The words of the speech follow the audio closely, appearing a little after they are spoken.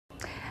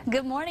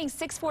Good morning.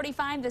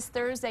 6:45 this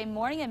Thursday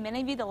morning, and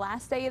many of you the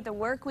last day of the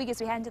work week as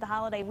we head into the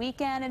holiday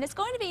weekend. And it's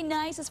going to be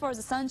nice as far as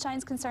the sunshine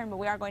is concerned, but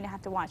we are going to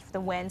have to watch for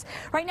the winds.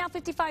 Right now,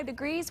 55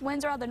 degrees.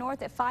 Winds are out of the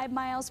north at 5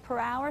 miles per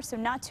hour, so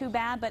not too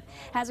bad. But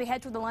as we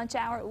head toward the lunch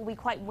hour, it will be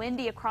quite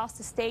windy across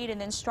the state,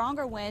 and then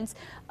stronger winds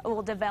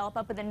will develop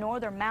up in the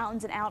northern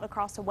mountains and out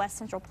across the west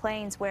central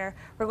plains, where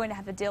we're going to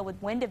have to deal with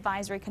wind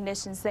advisory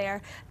conditions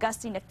there,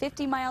 gusting to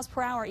 50 miles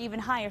per hour, even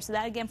higher. So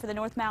that again for the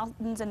north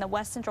mountains and the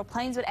west central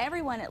plains, but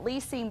everyone at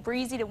least seeing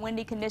breezy to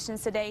windy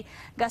conditions today,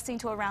 gusting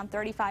to around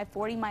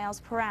 35-40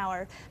 miles per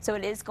hour. So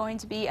it is going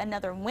to be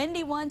another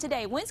windy one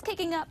today. Winds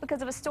kicking up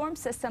because of a storm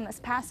system that's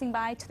passing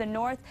by to the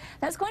north.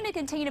 That's going to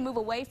continue to move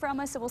away from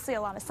us, so we'll see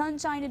a lot of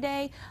sunshine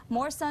today,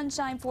 more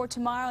sunshine for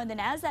tomorrow, and then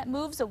as that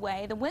moves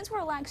away, the winds will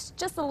relax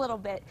just a little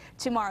bit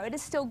tomorrow. It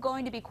is still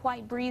going to be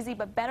quite breezy,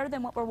 but better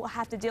than what we'll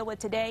have to deal with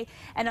today.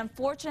 And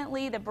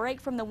unfortunately, the break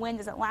from the wind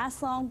doesn't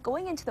last long.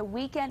 Going into the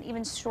weekend,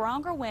 even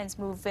stronger winds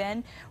move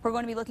in. We're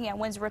going to be looking at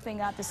winds ripping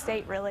up the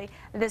state really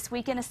this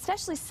weekend,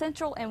 especially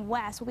central and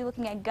west. We'll be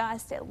looking at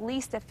gusts at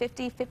least at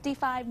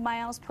 50-55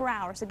 miles per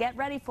hour. So get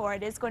ready for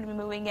it. It's going to be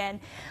moving in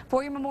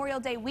for your Memorial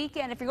Day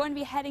weekend. If you're going to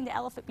be heading to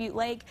Elephant Butte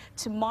Lake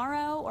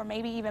tomorrow or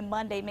maybe even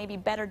Monday, maybe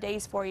better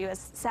days for you,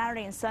 as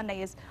Saturday and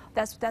Sunday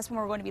that's when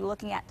we're going to be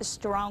looking at the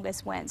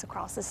strongest winds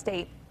across the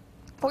state.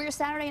 For your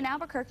Saturday in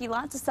Albuquerque,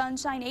 lots of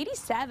sunshine,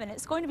 87.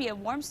 It's going to be a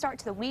warm start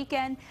to the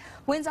weekend.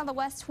 Winds on the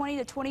west 20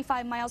 to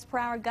 25 miles per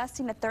hour,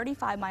 gusting to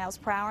 35 miles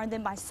per hour. And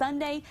then by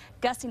Sunday,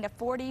 gusting to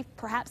 40,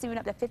 perhaps even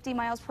up to 50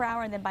 miles per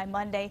hour. And then by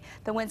Monday,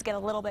 the winds get a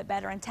little bit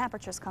better and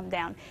temperatures come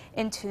down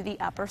into the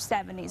upper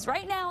 70s.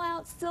 Right now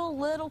out, still a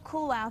little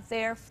cool out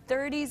there.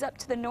 30s up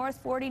to the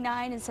north,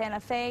 49 in Santa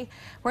Fe.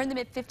 We're in the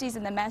mid-50s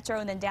in the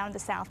metro, and then down to the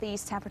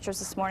southeast. Temperatures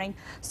this morning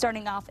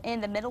starting off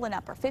in the middle and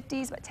upper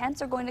 50s, but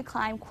temps are going to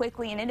climb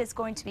quickly, and it is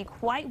going to be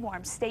quite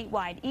warm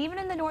statewide, even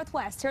in the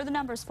northwest. Here are the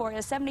numbers for you.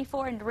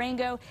 74 in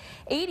Durango,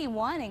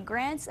 81 in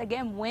Grants.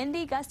 Again,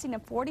 windy, gusting to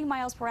 40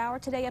 miles per hour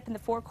today up in the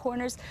Four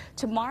Corners.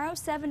 Tomorrow,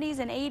 70s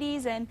and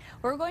 80s, and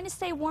we're going to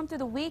stay warm through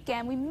the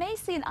weekend. We may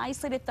see an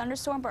isolated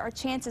thunderstorm, but our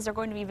chances are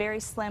going to be very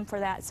slim for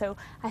that. So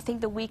I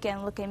think the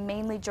weekend looking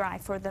mainly dry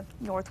for the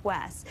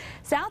northwest.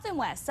 South and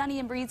west, sunny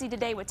and breezy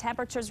today with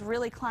temperatures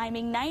really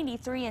climbing.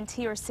 93 in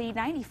TRC,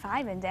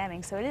 95 in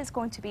Deming. So it is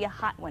going to be a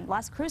hot one.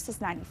 Las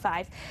Cruces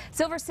 95.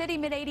 Silver City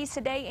mid-80s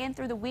today and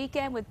through the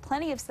weekend with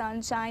plenty of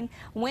sunshine.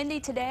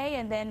 Windy today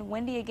and then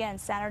windy again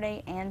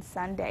Saturday and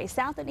Sunday.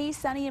 South and east,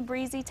 sunny and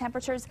breezy.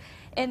 Temperatures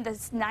in the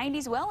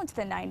 90s, well into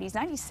the 90s.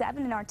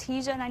 97 in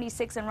Artesia,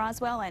 96 in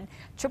Roswell, and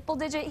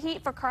triple-digit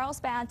heat for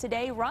Carlsbad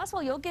today.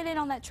 Roswell, you'll get in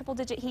on that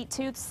triple-digit heat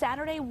too.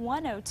 Saturday,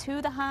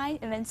 102 the high,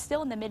 and then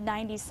still in the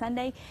mid-90s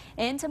Sunday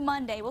into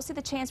Monday. We'll see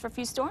the chance for a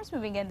few storms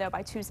moving in, though,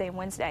 by Tuesday and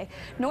Wednesday.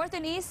 North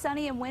and east,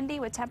 sunny and windy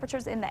with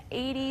temperatures in the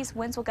 80s.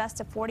 Winds will gust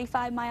to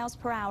 45 miles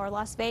per hour.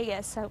 Las Vegas,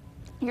 so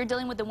you're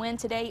dealing with the wind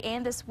today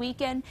and this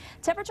weekend.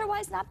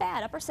 Temperature-wise, not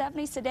bad. Upper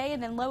 70s today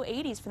and then low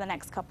 80s for the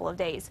next couple of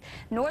days.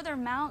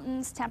 Northern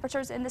mountains,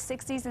 temperatures in the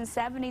 60s and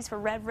 70s for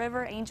Red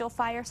River, Angel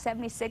Fire,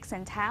 76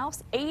 in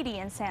Taos, 80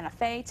 in Santa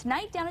Fe.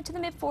 Tonight down into the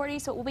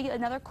mid-40s, so it will be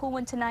another cool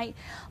one tonight.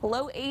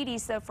 Low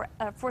 80s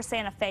though for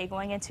Santa Fe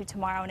going into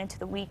tomorrow and into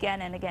the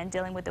weekend, and again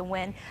dealing with the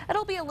wind.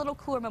 It'll be a little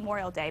cooler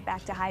Memorial Day,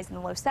 back to highs in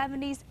the low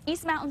 70s.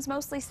 East Mountains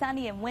mostly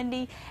sunny and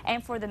windy,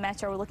 and for the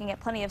metro we're looking at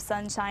plenty of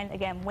sunshine.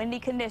 Again, windy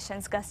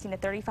conditions gusting to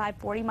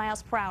 35-40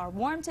 miles per hour.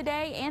 Warm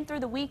today and through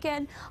the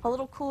weekend. A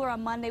little cooler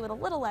on Monday with a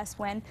little less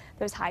wind.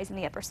 Those highs in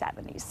the upper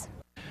 70s.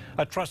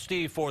 A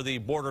trustee for the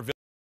Board of